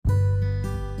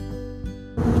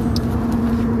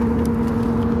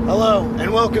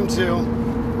and welcome to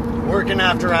Working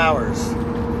After Hours.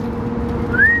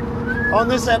 On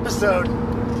this episode,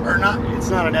 or not, it's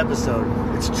not an episode,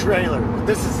 it's a trailer.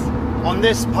 On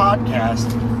this podcast,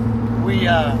 we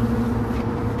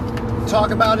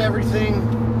talk about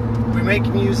everything, we make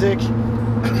music,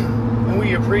 and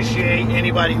we appreciate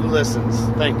anybody who listens.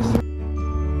 Thanks.